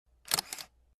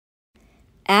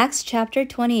Acts chapter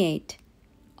 28.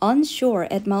 On shore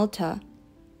at Malta.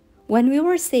 When we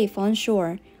were safe on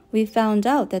shore, we found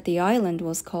out that the island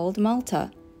was called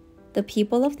Malta. The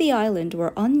people of the island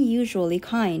were unusually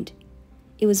kind.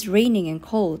 It was raining and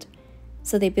cold,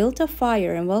 so they built a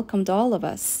fire and welcomed all of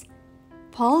us.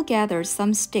 Paul gathered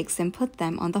some sticks and put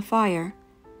them on the fire.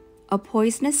 A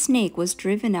poisonous snake was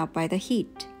driven out by the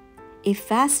heat. It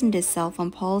fastened itself on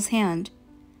Paul's hand.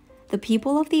 The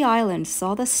people of the island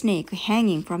saw the snake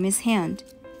hanging from his hand.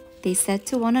 They said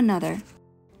to one another,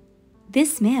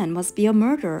 "This man must be a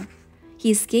murderer.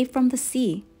 He escaped from the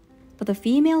sea, but the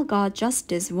female god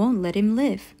Justice won't let him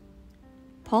live."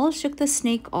 Paul shook the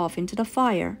snake off into the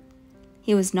fire.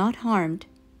 He was not harmed.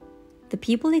 The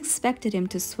people expected him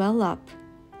to swell up.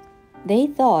 They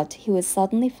thought he would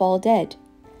suddenly fall dead.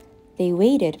 They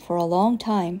waited for a long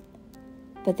time,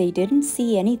 but they didn't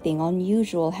see anything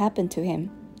unusual happen to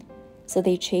him. So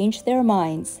they changed their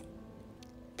minds.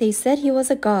 They said he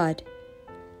was a god.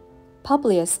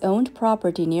 Publius owned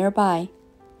property nearby.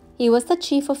 He was the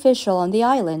chief official on the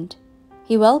island.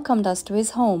 He welcomed us to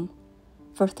his home.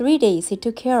 For 3 days he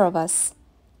took care of us.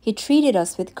 He treated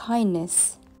us with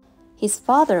kindness. His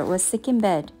father was sick in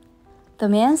bed. The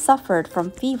man suffered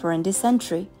from fever and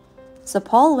dysentery, so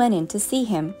Paul went in to see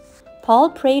him.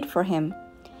 Paul prayed for him.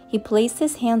 He placed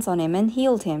his hands on him and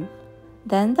healed him.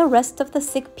 Then the rest of the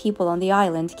sick people on the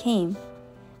island came.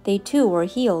 They too were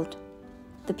healed.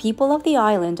 The people of the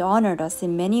island honored us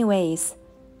in many ways.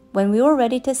 When we were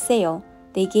ready to sail,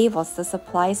 they gave us the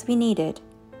supplies we needed.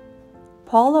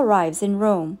 Paul arrives in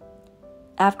Rome.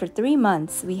 After 3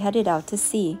 months, we headed out to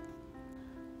sea.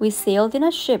 We sailed in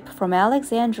a ship from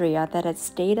Alexandria that had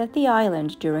stayed at the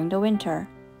island during the winter.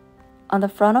 On the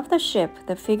front of the ship,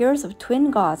 the figures of twin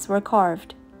gods were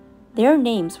carved. Their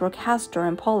names were Castor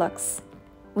and Pollux.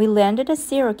 We landed at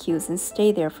Syracuse and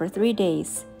stayed there for 3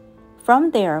 days.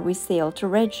 From there, we sailed to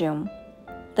Rhegium.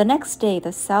 The next day,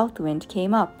 the south wind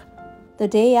came up. The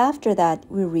day after that,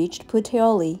 we reached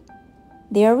Puteoli.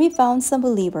 There we found some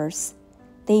believers.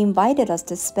 They invited us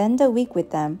to spend a week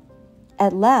with them.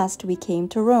 At last, we came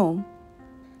to Rome.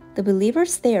 The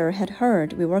believers there had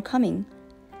heard we were coming.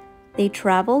 They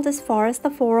traveled as far as the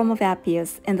Forum of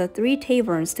Appius and the 3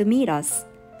 taverns to meet us.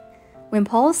 When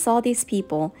Paul saw these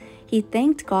people, he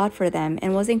thanked God for them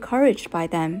and was encouraged by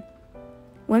them.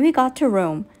 When we got to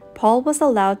Rome, Paul was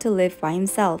allowed to live by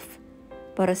himself,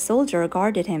 but a soldier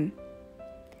guarded him.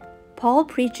 Paul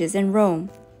preaches in Rome.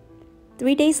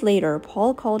 3 days later,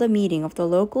 Paul called a meeting of the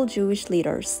local Jewish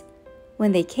leaders.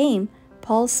 When they came,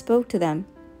 Paul spoke to them.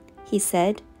 He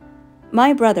said,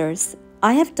 "My brothers,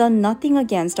 I have done nothing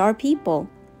against our people.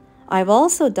 I have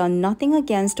also done nothing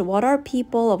against what our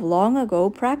people of long ago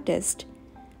practiced.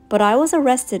 But I was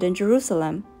arrested in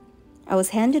Jerusalem. I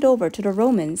was handed over to the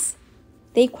Romans.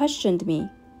 They questioned me,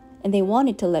 and they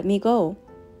wanted to let me go.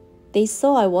 They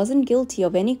saw I wasn't guilty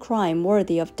of any crime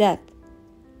worthy of death.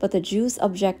 But the Jews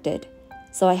objected,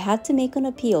 so I had to make an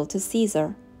appeal to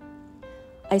Caesar.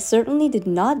 I certainly did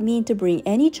not mean to bring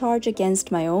any charge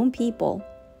against my own people.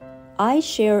 I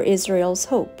share Israel's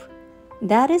hope.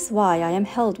 That is why I am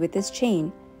held with this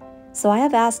chain. So I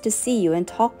have asked to see you and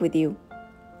talk with you."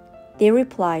 They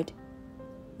replied,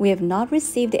 "We have not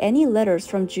received any letters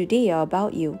from Judea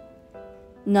about you.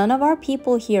 None of our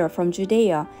people here from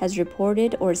Judea has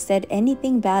reported or said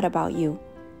anything bad about you.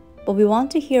 But we want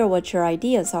to hear what your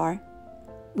ideas are.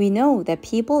 We know that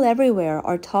people everywhere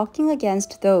are talking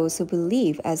against those who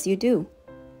believe as you do."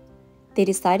 They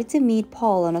decided to meet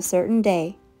Paul on a certain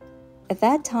day. At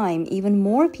that time, even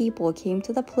more people came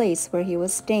to the place where he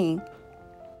was staying.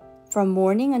 From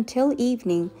morning until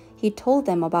evening, he told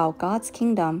them about God's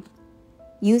kingdom.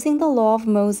 Using the law of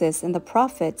Moses and the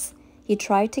prophets, he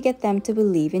tried to get them to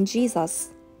believe in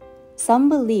Jesus. Some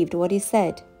believed what he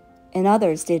said, and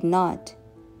others did not.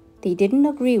 They didn't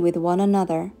agree with one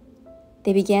another.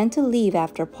 They began to leave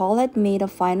after Paul had made a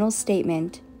final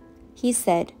statement. He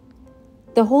said,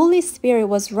 "The Holy Spirit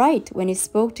was right when he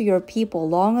spoke to your people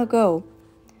long ago.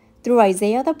 Through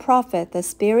Isaiah the prophet, the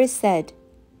Spirit said,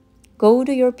 'Go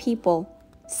to your people,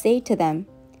 say to them,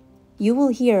 you will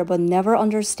hear but never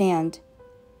understand.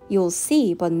 You will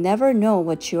see but never know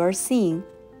what you are seeing.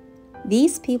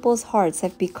 These people's hearts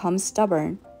have become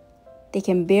stubborn. They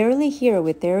can barely hear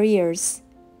with their ears.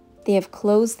 They have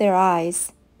closed their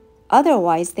eyes.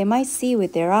 Otherwise, they might see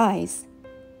with their eyes.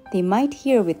 They might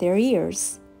hear with their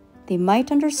ears. They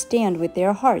might understand with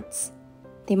their hearts.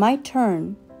 They might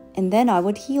turn, and then I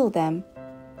would heal them."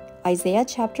 Isaiah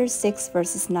chapter 6,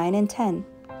 verses 9 and 10.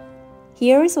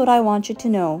 Here is what I want you to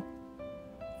know.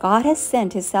 God has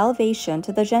sent his salvation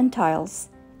to the Gentiles,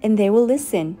 and they will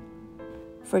listen.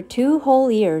 For 2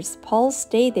 whole years, Paul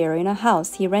stayed there in a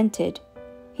house he rented.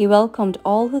 He welcomed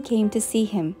all who came to see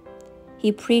him.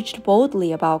 He preached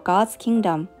boldly about God's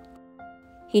kingdom.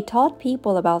 He taught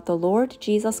people about the Lord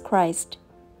Jesus Christ,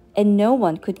 and no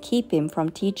one could keep him from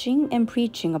teaching and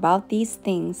preaching about these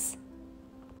things.